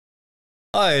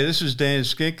Hi, this is Dan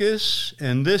Skinkis,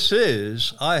 and this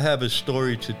is I Have a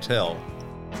Story to Tell.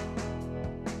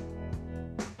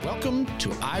 Welcome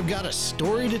to I've Got a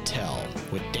Story to Tell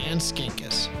with Dan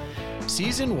Skinkis,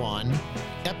 Season 1,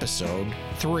 Episode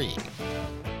 3.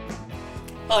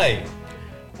 Hi,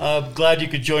 I'm glad you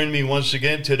could join me once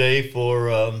again today for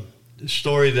the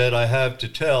story that I have to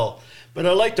tell. But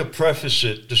I'd like to preface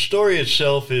it. The story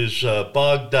itself is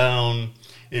bogged down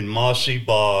in Mossy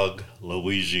Bog,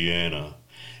 Louisiana.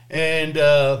 And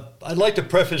I'd like to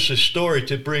preface this story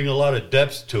to bring a lot of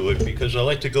depth to it because I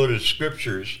like to go to the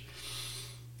scriptures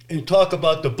and talk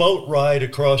about the boat ride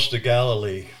across the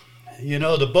Galilee. You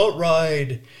know, the boat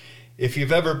ride, if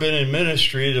you've ever been in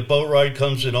ministry, the boat ride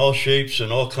comes in all shapes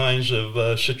and all kinds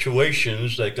of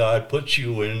situations that God puts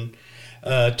you in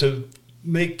to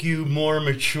make you more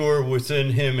mature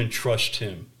within Him and trust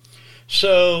Him.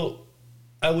 So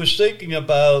I was thinking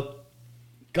about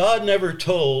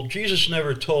Jesus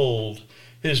never told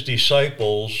his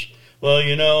disciples, well,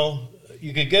 you know,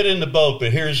 you could get in the boat,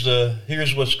 but here's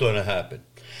what's going to happen.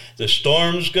 The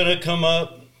storm's going to come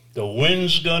up, the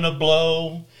wind's going to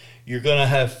blow, you're going to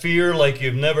have fear like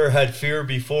you've never had fear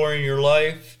before in your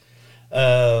life.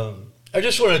 I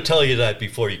just want to tell you that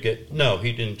before you get, no,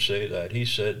 he didn't say that. He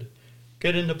said,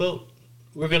 get in the boat.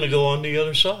 We're going to go on the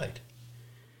other side.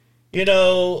 You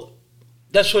know,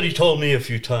 that's what he told me a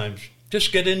few times.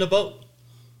 Just get in the boat.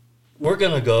 We're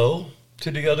going to go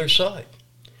to the other side.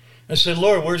 I said,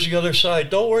 Lord, where's the other side?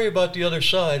 Don't worry about the other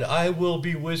side. I will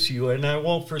be with you, and I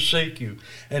won't forsake you,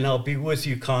 and I'll be with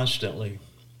you constantly.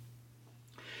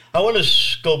 I want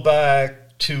to go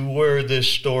back to where this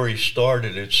story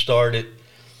started. It started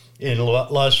in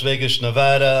Las Vegas,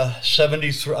 Nevada.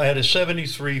 I had a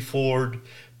 73 Ford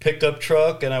pickup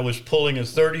truck, and I was pulling a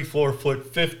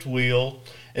 34-foot fifth wheel,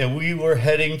 and we were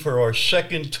heading for our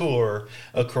second tour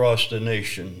across the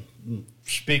nation,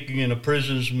 speaking in the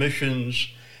prisons, missions,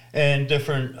 and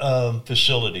different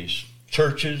facilities,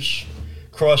 churches,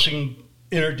 crossing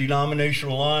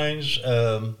interdenominational lines.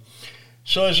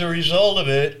 So as a result of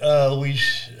it, we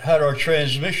had our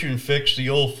transmission fixed. The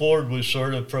old Ford was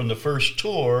sort of, from the first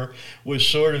tour, was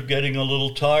sort of getting a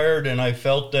little tired, and I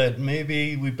felt that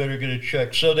maybe we better get it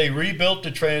checked. So they rebuilt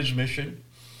the transmission.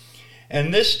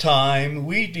 And this time,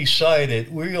 we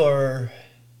decided we are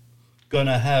going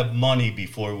to have money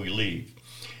before we leave.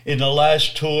 In the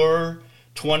last tour,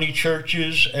 20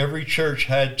 churches, every church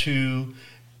had to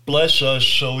bless us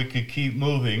so we could keep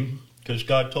moving, because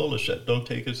God told us that, don't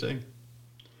take a thing.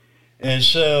 And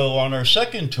so on our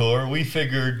second tour, we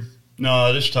figured,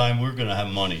 no, this time we're going to have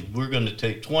money. We're going to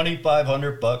take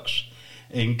 $2,500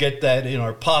 and get that in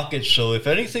our pockets, so if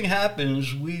anything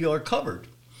happens, we are covered.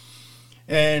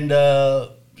 And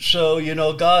so, you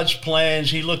know, God's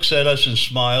plans, he looks at us and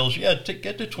smiles. Yeah,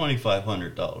 get the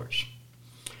 $2,500.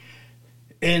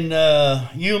 In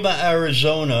Yuma,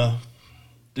 Arizona,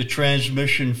 the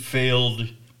transmission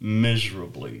failed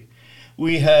miserably.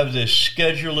 We have this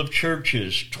schedule of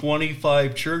churches,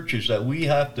 25 churches, that we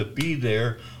have to be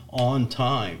there on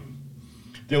time.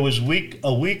 There was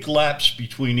a week lapse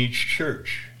between each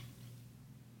church.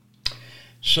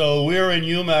 So we're in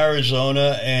Yuma,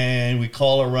 Arizona, and we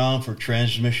call around for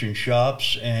transmission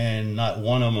shops, and not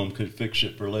one of them could fix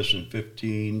it for less than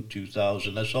 $15,000,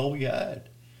 $2,000. That's all we had.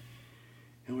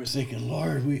 And we're thinking,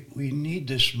 Lord, we need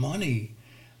this money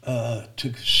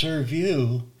to serve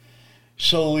you.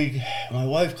 So my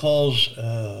wife calls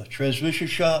a transmission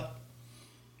shop.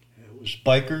 It was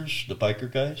bikers, the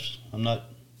biker guys. I'm not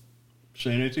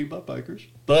saying anything about bikers,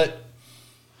 but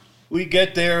we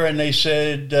get there, and they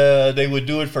said they would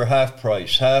do it for half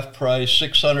price,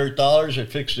 $600. It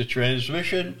fixed the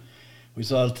transmission. We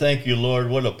thought, thank you, Lord,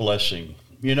 what a blessing.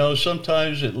 You know,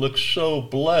 sometimes it looks so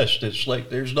blessed. It's like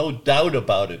there's no doubt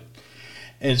about it.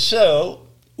 And so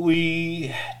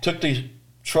we took the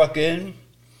truck in.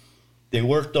 They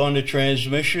worked on the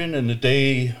transmission, and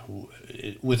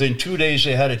within 2 days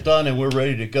they had it done, and we're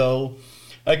ready to go.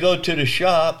 I go to the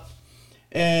shop,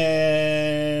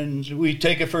 and we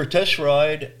take it for a test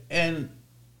ride, and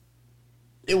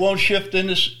it won't shift in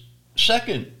a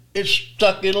second. It's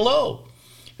stuck in low.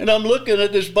 And I'm looking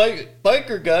at this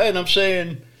biker guy, and I'm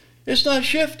saying, it's not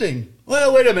shifting.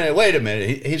 Well, wait a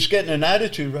minute. He's getting an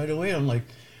attitude right away. I'm like,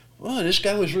 wow, this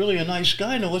guy was really a nice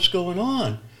guy. Now what's going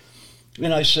on?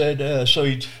 And I said, I'll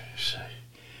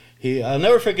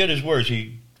never forget his words.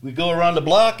 We go around the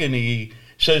block, and he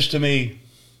says to me,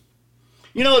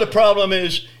 you know, the problem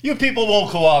is you people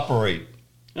won't cooperate.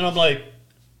 And I'm like,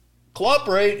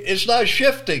 cooperate? It's not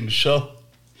shifting. So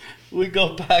we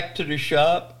go back to the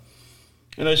shop,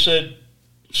 and I said,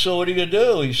 so what are you going to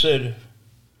do? He said,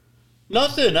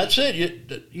 Nothing. That's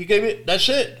it. You gave me, that's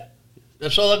it.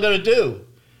 That's all I'm going to do.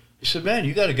 He said, man,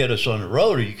 you got to get us on the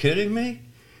road. Are you kidding me?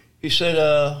 He said,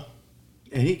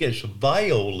 and he gets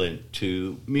violent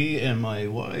to me and my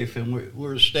wife, and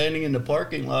we're standing in the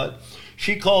parking lot.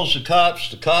 She calls the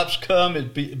cops come,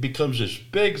 it becomes this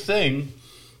big thing.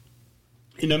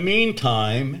 In the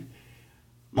meantime,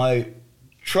 my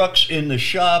truck's in the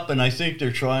shop, and I think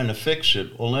they're trying to fix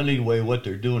it. Well, anyway, what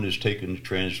they're doing is taking the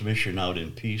transmission out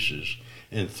in pieces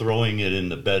and throwing it in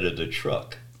the bed of the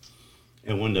truck.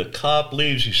 And when the cop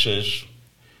leaves, he says,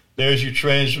 there's your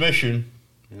transmission.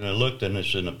 And I looked, and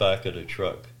it's in the back of the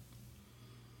truck.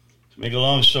 To make a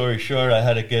long story short, I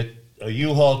had to get a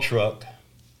U-Haul truck,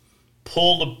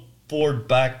 pull the Ford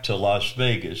back to Las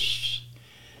Vegas,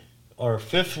 our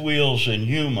fifth wheels in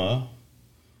Yuma,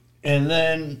 and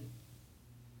then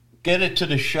get it to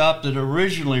the shop that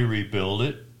originally rebuilt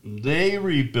it. They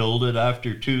rebuild it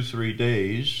after 2-3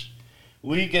 days.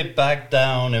 We get back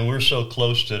down, and we're so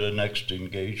close to the next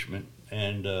engagement.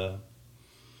 And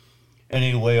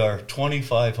anyway, our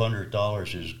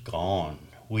 $2,500 is gone.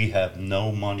 We have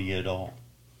no money at all.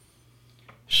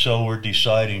 So we're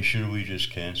deciding, should we just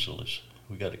cancel this?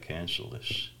 We got to cancel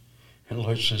this. And the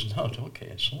Lord says, no, don't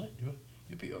cancel it.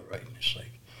 You'll be all right. And it's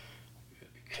like, you're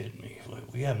kidding me.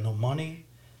 We have no money.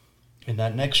 And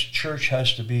that next church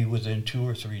has to be within 2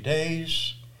 or 3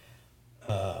 days.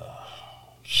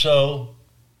 So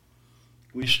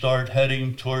we start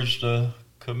heading towards the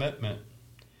commitment.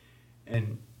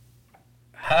 And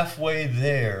halfway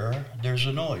there, there's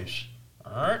a noise.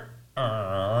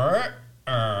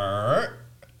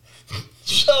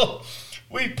 So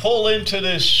we pull into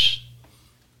this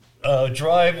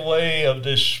driveway of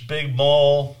this big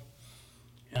mall.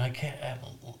 And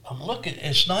I'm looking,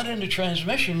 it's not in the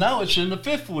transmission, now it's in the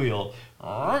fifth wheel.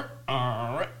 And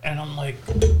I'm like,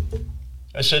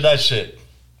 I said, that's it.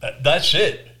 That's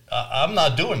it. I'm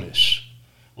not doing this.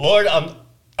 Lord,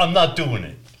 I'm not doing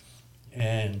it.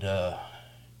 And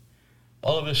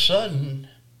all of a sudden,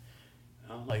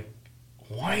 I'm like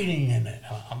whining in it.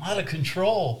 I'm out of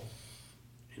control.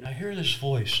 And I hear this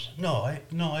voice. No,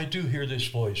 I do hear this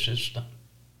voice. It's not.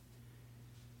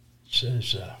 It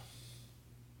says,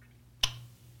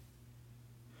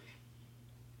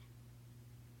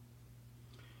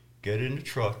 get in the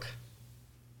truck,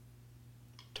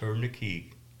 turn the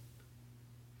key,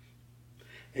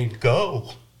 and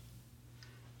go.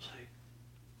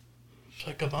 It's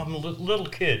like I'm a little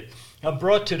kid. I'm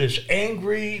brought to this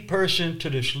angry person, to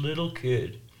this little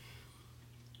kid.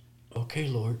 Okay,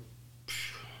 Lord.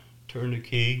 Turn the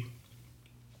key.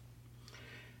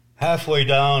 Halfway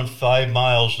down, 5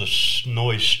 miles, the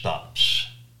noise stops.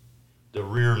 The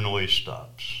rear noise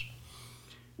stops.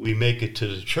 We make it to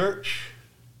the church.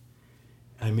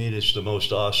 I mean, it's the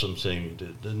most awesome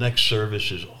thing. The next service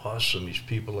is awesome. These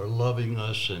people are loving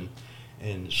us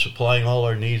and supplying all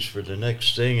our needs for the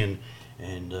next thing.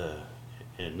 And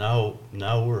now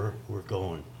we're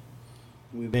going.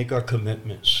 We make our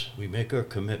commitments.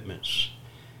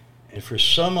 And for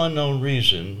some unknown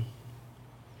reason,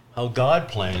 how God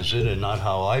plans it and not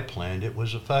how I planned it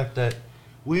was the fact that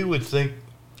we would think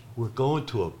we're going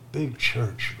to a big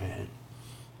church, man.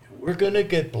 We're going to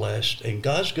get blessed, and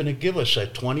God's going to give us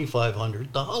that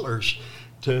 $2,500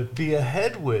 to be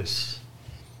ahead with.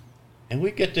 And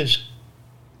we get this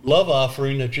love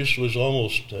offering that just was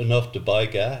almost enough to buy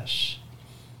gas.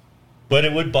 But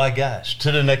it would buy gas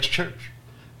to the next church.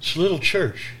 This little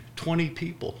church, 20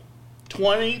 people.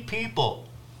 20 people.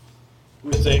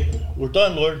 We think, we're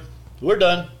done, Lord. We're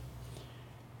done.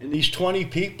 And these 20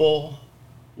 people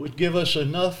would give us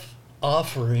enough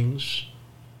offerings,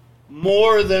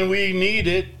 more than we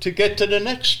needed to get to the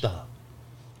next stop.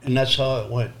 And that's how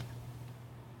it went.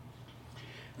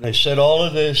 And I said all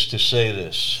of this to say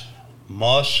this.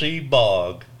 Mossy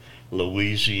Bog,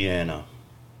 Louisiana.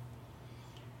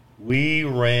 We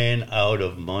ran out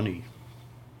of money.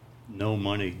 No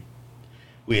money.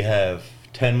 We have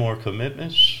 10 more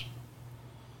commitments.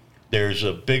 There's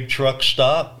a big truck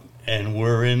stop, and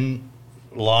we're in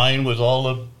line with all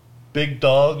the big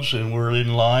dogs, and we're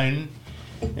in line,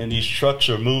 and these trucks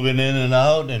are moving in and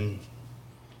out,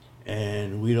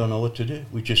 and we don't know what to do.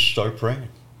 We just start praying.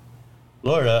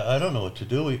 Lord, I don't know what to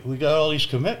do. We got all these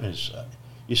commitments.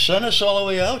 You sent us all the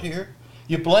way out here.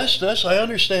 You blessed us. I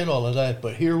understand all of that,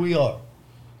 but here we are.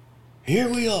 Here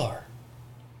we are.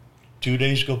 2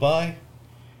 days go by.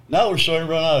 Now we're starting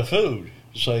to run out of food.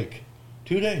 It's like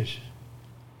 2 days.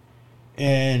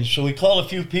 And so we called a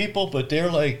few people, but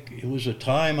they're like, it was a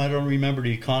time, I don't remember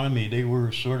the economy. They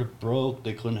were sort of broke.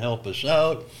 They couldn't help us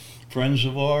out. Friends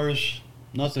of ours,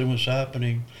 nothing was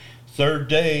happening. Third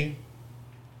day,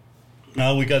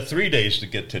 Now we got 3 days to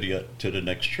get to the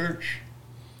next church.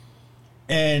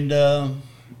 And the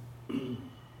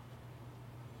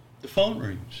phone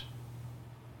rings,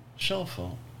 cell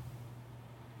phone.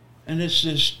 And it's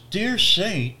this dear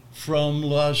saint from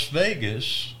Las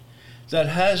Vegas that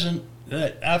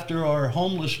after our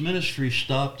homeless ministry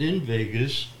stopped in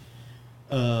Vegas,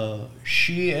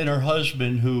 she and her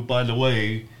husband, who, by the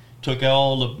way, took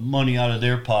all the money out of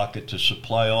their pocket to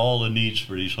supply all the needs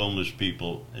for these homeless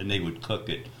people, and they would cook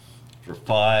it for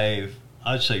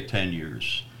 10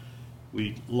 years.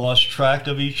 We lost track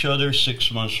of each other.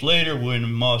 6 months later, we're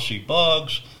in Mossy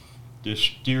Bogs.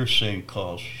 This dear saint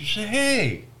calls. She said,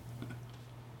 "Hey,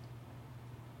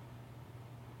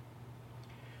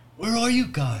 where are you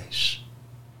guys?"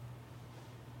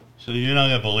 So you're not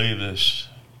going to believe this.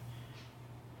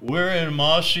 We're in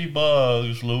Mossy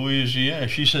Bogs, Louisiana.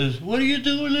 She says, "What are you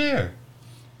doing there?"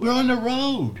 "We're on the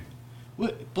road.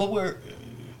 But we're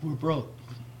broke.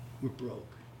 We're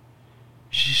broke."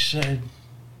 She said,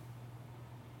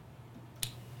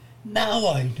 "Now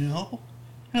I know."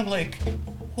 And I'm like,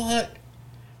 "What?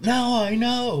 Now I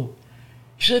know."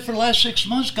 She said, "For the last 6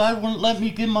 months, God wouldn't let me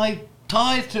give my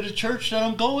tithe to the church that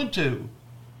I'm going to."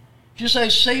 She said, "I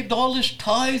saved all this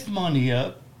tithe money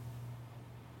up,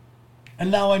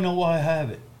 and now I know why I have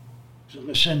it. So I'm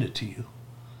going to send it to you."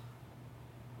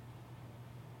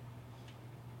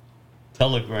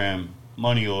 Telegram,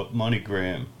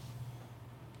 MoneyGram,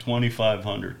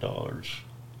 $2,500.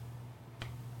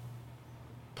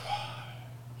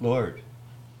 Lord,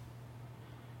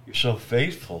 you're so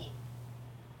faithful,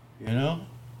 you know?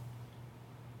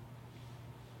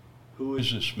 "Who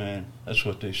is this man?" That's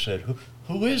what they said.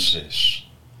 Who is this?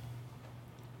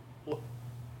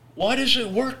 Why does it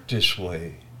work this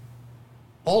way?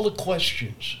 All the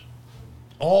questions.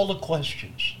 All the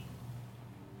questions.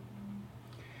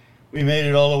 We made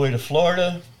it all the way to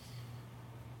Florida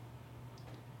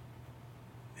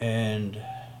and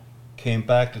came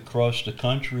back across the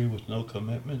country with no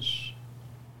commitments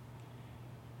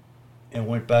and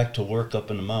went back to work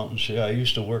up in the mountains. Yeah, I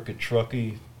used to work at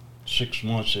Truckee 6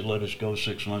 months. They let us go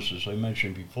 6 months, as I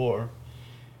mentioned before,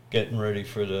 getting ready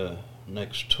for the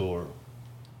next tour.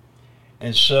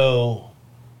 And so,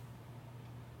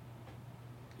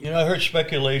 I heard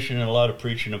speculation and a lot of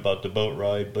preaching about the boat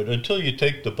ride, but until you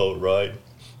take the boat ride,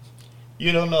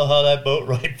 you don't know how that boat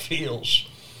ride feels.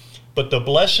 But the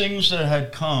blessings that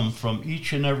had come from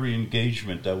each and every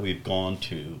engagement that we've went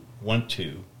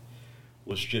to,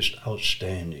 was just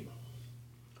outstanding.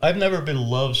 I've never been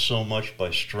loved so much by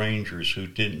strangers who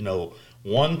didn't know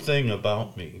one thing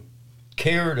about me,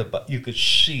 cared about, you could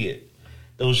see it.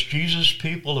 Those Jesus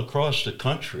people across the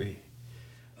country,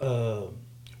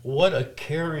 what a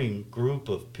caring group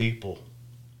of people.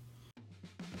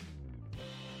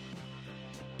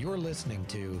 You're listening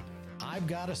to I've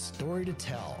Got a Story to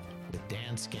Tell with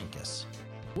Dan Skinkis.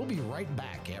 We'll be right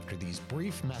back after these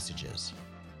brief messages.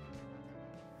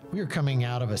 We are coming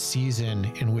out of a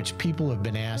season in which people have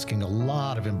been asking a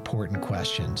lot of important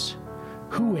questions.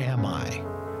 Who am I?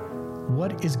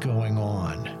 What is going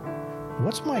on?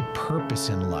 What's my purpose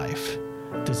in life?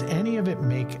 Does any of it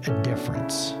make a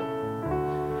difference?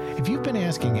 If you've been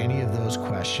asking any of those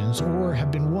questions or have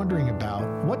been wondering about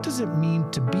what does it mean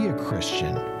to be a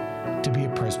Christian, to be a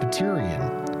Presbyterian,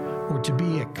 or to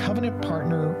be a covenant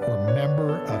partner or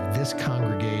member of this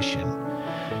congregation,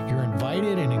 you're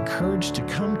invited and encouraged to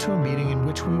come to a meeting in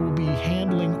which we will be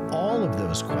handling all of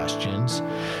those questions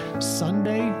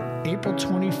Sunday, April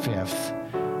 25th,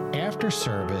 after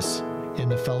service in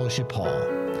the Fellowship Hall.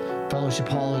 Fellowship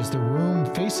Hall is the room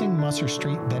facing Musser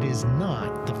Street that is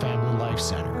not the Family Life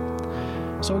Center.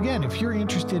 So again, if you're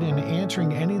interested in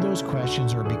answering any of those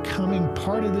questions or becoming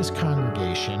part of this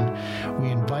congregation,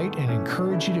 we invite and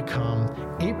encourage you to come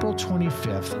April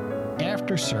 25th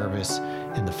after service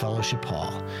in the Fellowship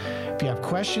Hall. If you have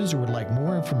questions or would like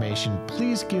more information,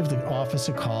 please give the office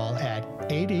a call at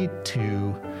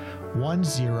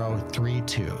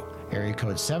 882-1032, area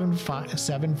code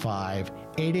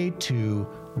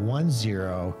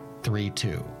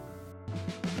 775-882-1032.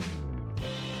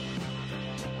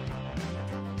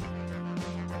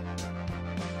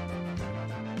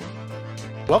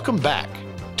 Welcome back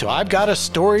to I've Got a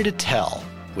Story to Tell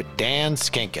with Dan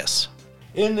Skinkis.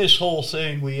 In this whole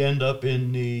thing, we end up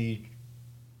in the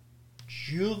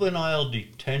Juvenile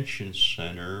Detention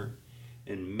Center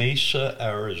in Mesa,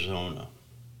 Arizona.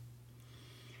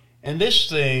 And this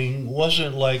thing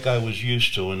wasn't like I was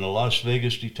used to in the Las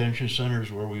Vegas detention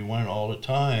centers where we went all the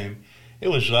time. It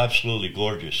was absolutely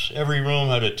gorgeous. Every room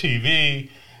had a TV.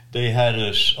 They had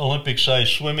an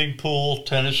Olympic-sized swimming pool,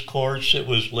 tennis courts. It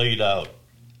was laid out.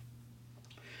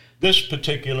 This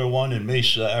particular one in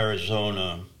Mesa,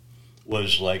 Arizona,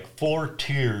 was like 4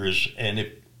 tiers, and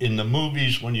in the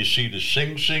movies when you see the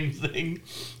Sing Sing thing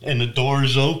and the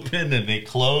doors open and they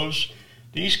close,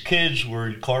 these kids were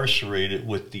incarcerated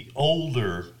with the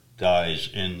older guys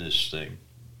in this thing.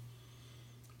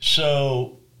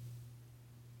 So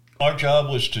our job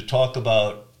was to talk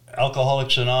about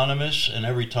Alcoholics Anonymous, and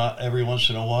every once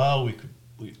in a while we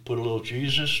put a little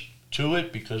Jesus to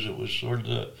it because it was sort of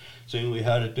the thing we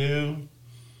had to do.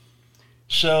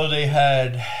 So they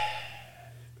had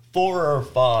 4 or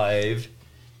 5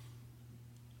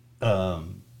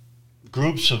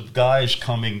 groups of guys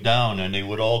coming down, and they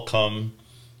would all come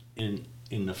in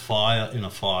a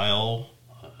file,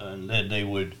 and then they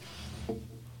would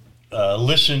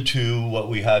listen to what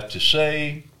we had to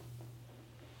say.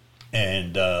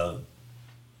 And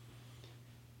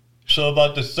so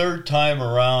about the 3rd time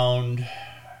around,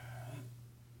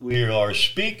 we are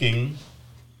speaking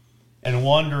and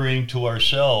wondering to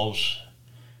ourselves,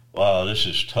 wow, this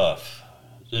is tough.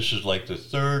 This is like the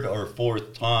 3rd or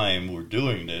 4th time we're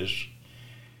doing this,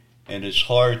 and it's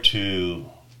hard to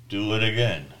do it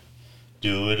again.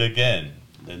 Do it again.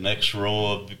 The next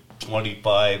row of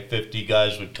 25, 50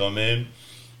 guys would come in.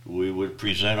 We would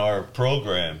present our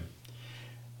program.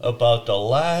 About the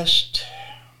last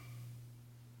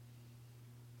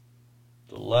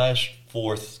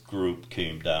 4th group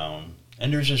came down,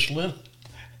 and there's this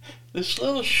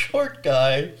little short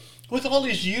guy with all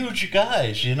these huge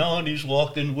guys, and he's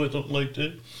walking with them like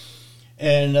this.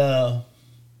 And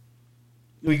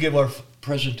we give our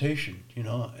presentation,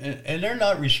 and they're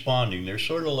not responding. They're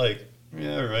sort of like,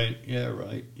 yeah, right, yeah,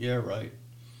 right, yeah, right.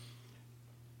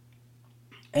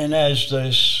 And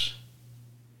as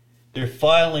they're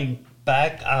filing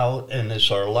back out, and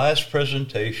it's our last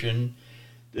presentation,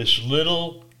 this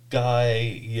little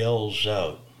guy yells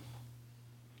out,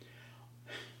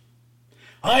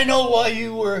 I know why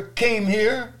you came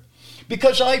here,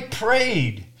 because I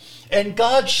prayed, and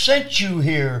God sent you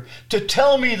here to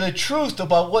tell me the truth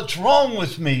about what's wrong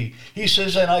with me. He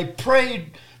says, and I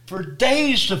prayed for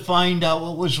days to find out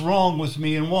what was wrong with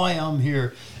me and why I'm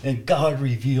here, and God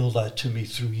revealed that to me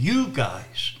through you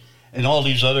guys. And all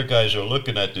these other guys are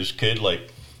looking at this kid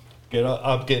like,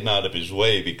 I'm getting out of his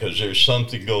way, because there's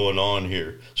something going on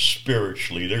here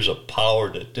spiritually. There's a power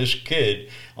that this kid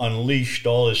unleashed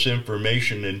all this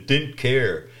information and didn't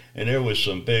care. And there was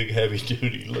some big,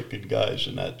 heavy-duty looking guys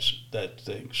in that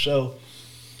thing. So,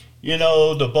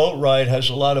 the boat ride has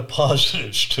a lot of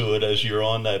positives to it as you're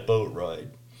on that boat ride.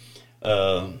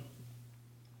 And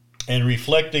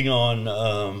reflecting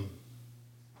on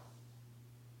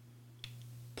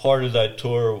part of that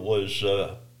tour was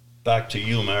back to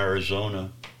Yuma,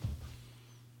 Arizona.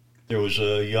 There was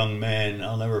a young man,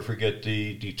 I'll never forget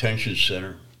the detention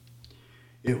center.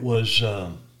 It was,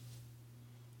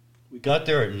 we got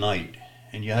there at night,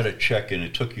 and you had to check in.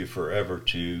 It took you forever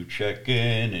to check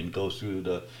in and go through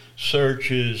the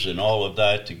searches and all of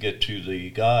that to get to the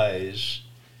guys.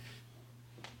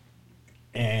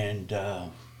 And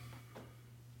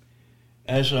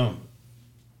as I'm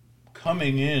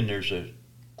coming in, there's a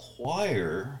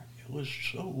choir. It was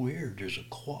so weird. There's a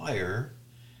choir,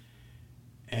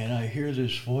 and I hear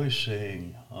this voice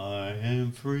saying, I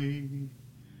am free,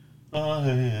 I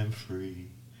am free.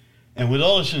 And with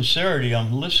all the sincerity,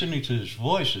 I'm listening to this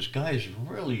voice. This guy is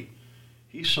really,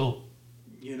 he's so,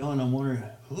 and I'm wondering,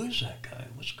 who is that guy?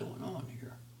 What's going on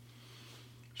here?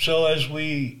 So as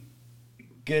we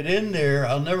get in there,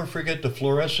 I'll never forget the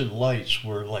fluorescent lights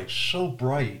were like so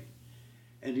bright,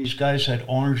 and these guys had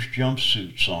orange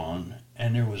jumpsuits on,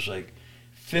 and there was like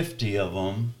 50 of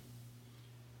them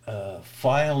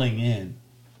filing in.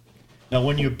 Now,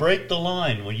 when you break the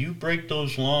line, when you break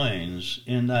those lines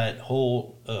in that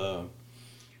whole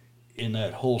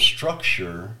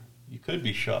structure, you could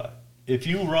be shot. If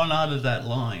you run out of that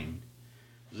line,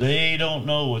 they don't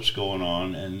know what's going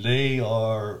on, and they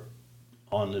are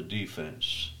on the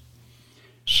defense.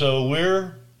 So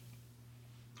we're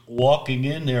walking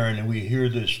in there, and we hear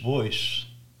this voice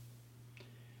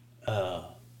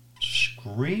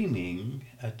screaming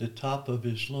at the top of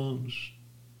his lungs,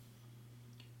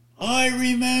 I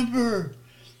remember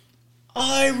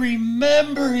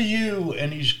you.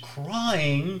 And he's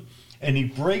crying, and he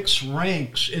breaks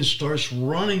ranks and starts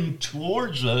running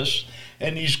towards us,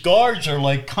 and these guards are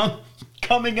like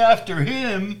coming after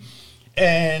him,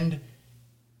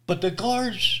 but the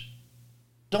guards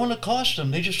don't accost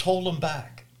him, they just hold him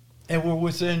back. And we're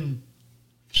within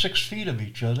 6 feet of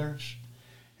each other,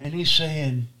 and he's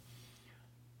saying,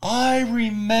 I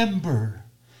remember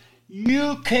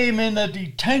you came in the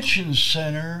detention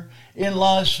center in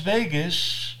Las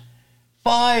Vegas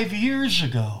 5 years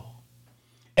ago.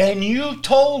 And you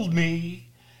told me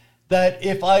that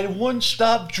if I wouldn't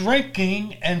stop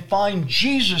drinking and find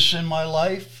Jesus in my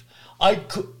life,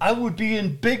 I would be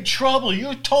in big trouble.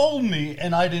 You told me,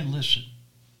 and I didn't listen.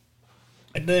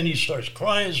 And then he starts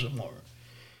crying some more.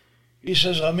 He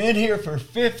says, I'm in here for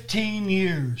 15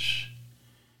 years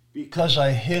because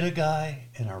I hit a guy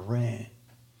and I ran.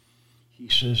 He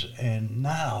says, and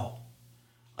now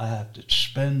I have to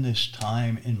spend this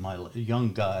time in my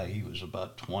young guy. He was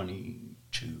about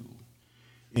 22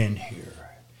 in here.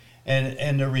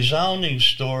 And the resounding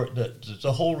story,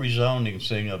 the whole resounding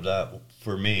thing of that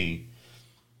for me,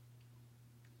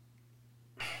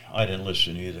 I didn't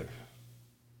listen either.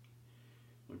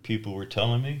 When people were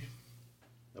telling me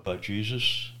about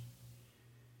Jesus,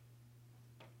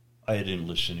 I didn't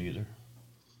listen either.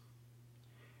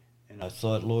 And I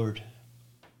thought, Lord,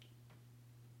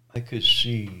 I could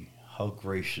see how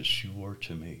gracious you were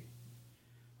to me.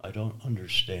 I don't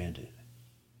understand it.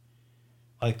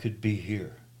 I could be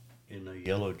here in a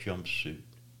yellow jumpsuit,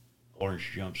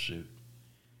 orange jumpsuit,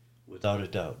 without a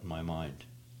doubt in my mind.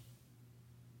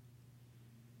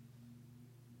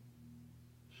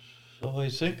 So I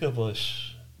think of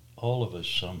us, all of us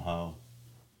somehow,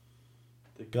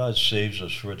 that God saves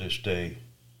us for this day.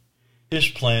 His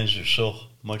plans are so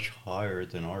much higher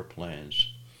than our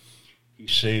plans. He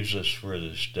saves us for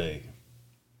this day.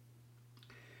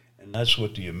 And that's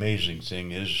what the amazing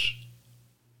thing is.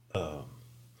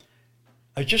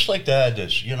 I just like to add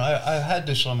this. You know, I had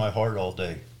this on my heart all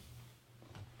day.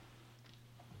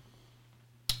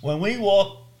 When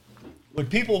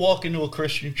people walk into a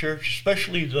Christian church,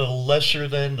 especially the lesser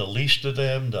than, the least of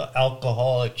them, the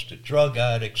alcoholics, the drug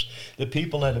addicts, the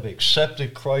people that have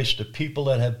accepted Christ, the people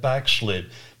that have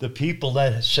backslid, the people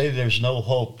that say there's no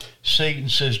hope, Satan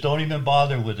says, don't even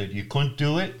bother with it. You couldn't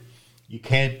do it. You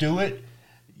can't do it.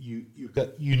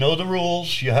 You know the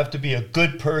rules. You have to be a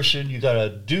good person. You got to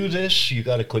do this. You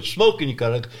got to quit smoking. You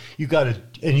got to,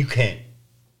 and you can't.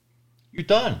 You're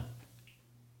done.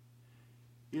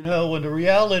 You know, when the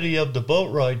reality of the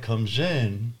boat ride comes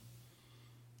in,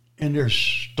 and there's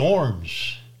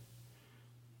storms,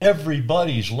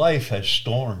 everybody's life has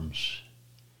storms.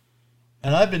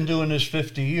 And I've been doing this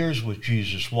 50 years with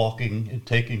Jesus, walking and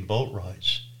taking boat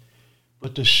rides.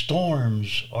 But the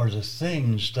storms are the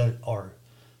things that are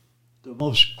the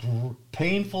most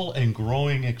painful and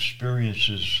growing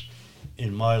experiences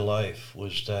in my life,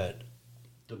 was that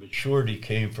the maturity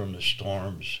came from the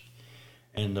storms.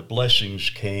 And the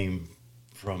blessings came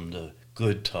from the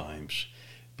good times.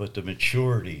 But the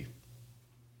maturity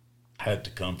had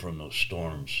to come from those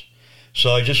storms.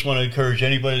 So I just want to encourage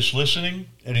anybody that's listening,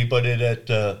 anybody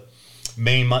that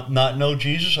may not know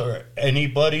Jesus, or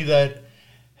anybody that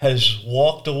has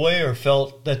walked away or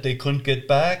felt that they couldn't get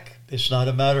back. It's not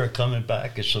a matter of coming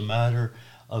back. It's a matter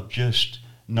of just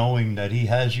knowing that he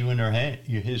has you in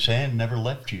his hand, never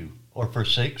left you or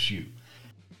forsakes you.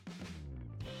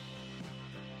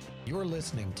 You're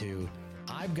listening to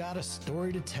I've Got a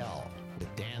Story to Tell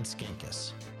with Dan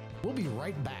Skinkis. We'll be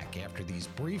right back after these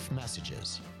brief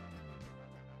messages.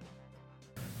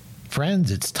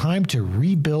 Friends, it's time to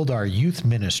rebuild our youth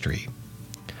ministry.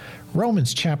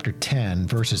 Romans chapter 10,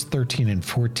 verses 13 and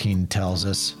 14 tells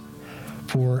us,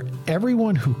 "For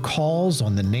everyone who calls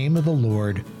on the name of the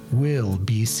Lord will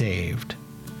be saved."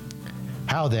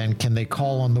 How then can they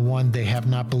call on the one they have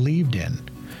not believed in?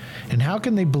 And how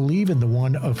can they believe in the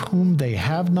one of whom they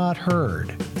have not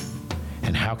heard?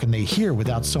 And how can they hear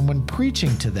without someone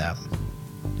preaching to them?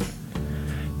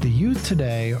 The youth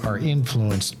today are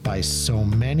influenced by so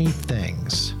many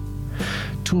things.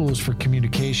 Tools for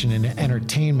communication and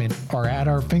entertainment are at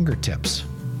our fingertips.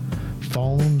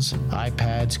 Phones,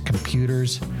 iPads,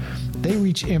 computers, they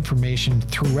reach information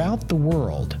throughout the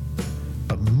world.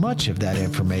 But much of that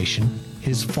information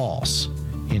is false.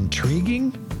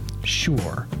 Intriguing?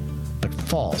 Sure. But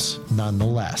false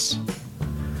nonetheless.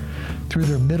 Through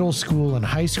their middle school and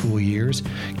high school years,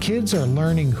 kids are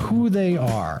learning who they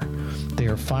are. They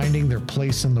are finding their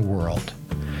place in the world.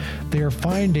 They are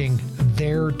finding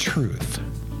their truth.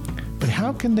 But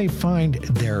how can they find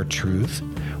their truth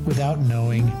without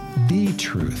knowing the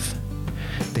truth?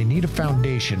 They need a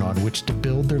foundation on which to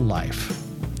build their life.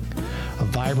 A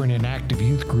vibrant and active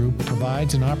youth group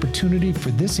provides an opportunity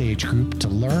for this age group to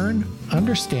learn,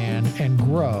 understand, and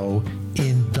grow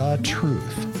in the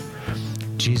truth.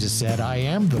 Jesus said, "I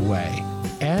am the way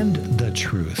and the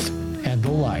truth and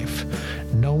the life.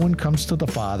 No one comes to the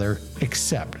Father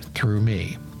except through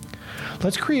me."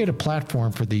 Let's create a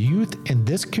platform for the youth in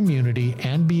this community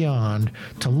and beyond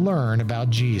to learn about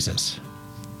Jesus.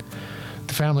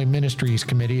 The Family Ministries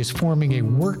Committee is forming a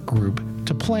work group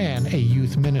to plan a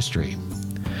youth ministry.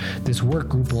 This work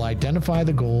group will identify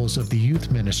the goals of the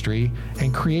youth ministry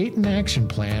and create an action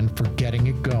plan for getting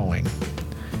it going.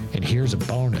 And here's a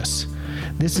bonus.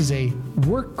 This is a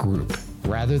work group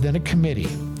rather than a committee,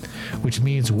 which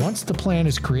means once the plan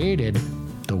is created,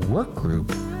 the work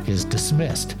group is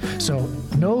dismissed. So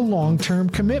no long-term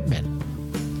commitment.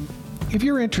 If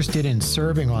you're interested in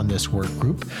serving on this work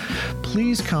group,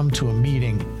 please come to a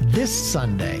meeting this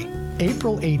Sunday,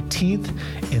 April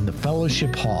 18th in the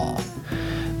Fellowship Hall.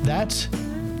 That's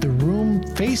the room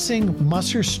facing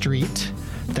Musser Street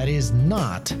that is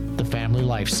not the Family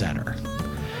Life Center.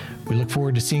 We look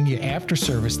forward to seeing you after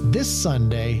service this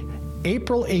Sunday,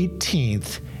 April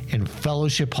 18th in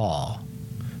Fellowship Hall.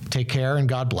 Take care and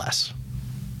God bless.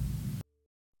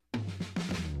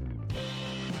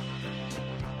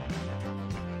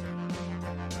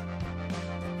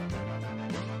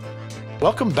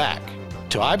 Welcome back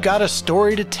to I've Got a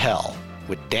Story to Tell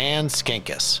with Dan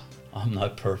Skinkis. I'm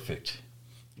not perfect.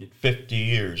 In 50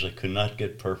 years, I could not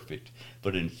get perfect.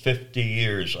 But in 50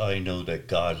 years, I know that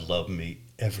God loved me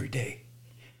every day.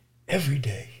 Every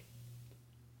day.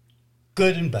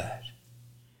 Good and bad.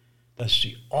 That's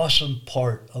the awesome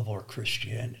part of our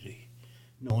Christianity,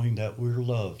 knowing that we're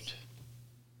loved.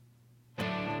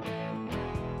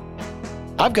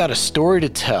 I've Got a Story to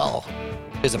Tell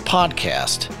is a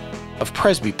podcast of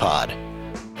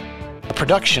PresbyPod, a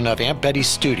production of Aunt Betty's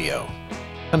Studio,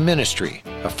 a ministry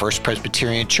of First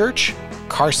Presbyterian Church,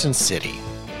 Carson City.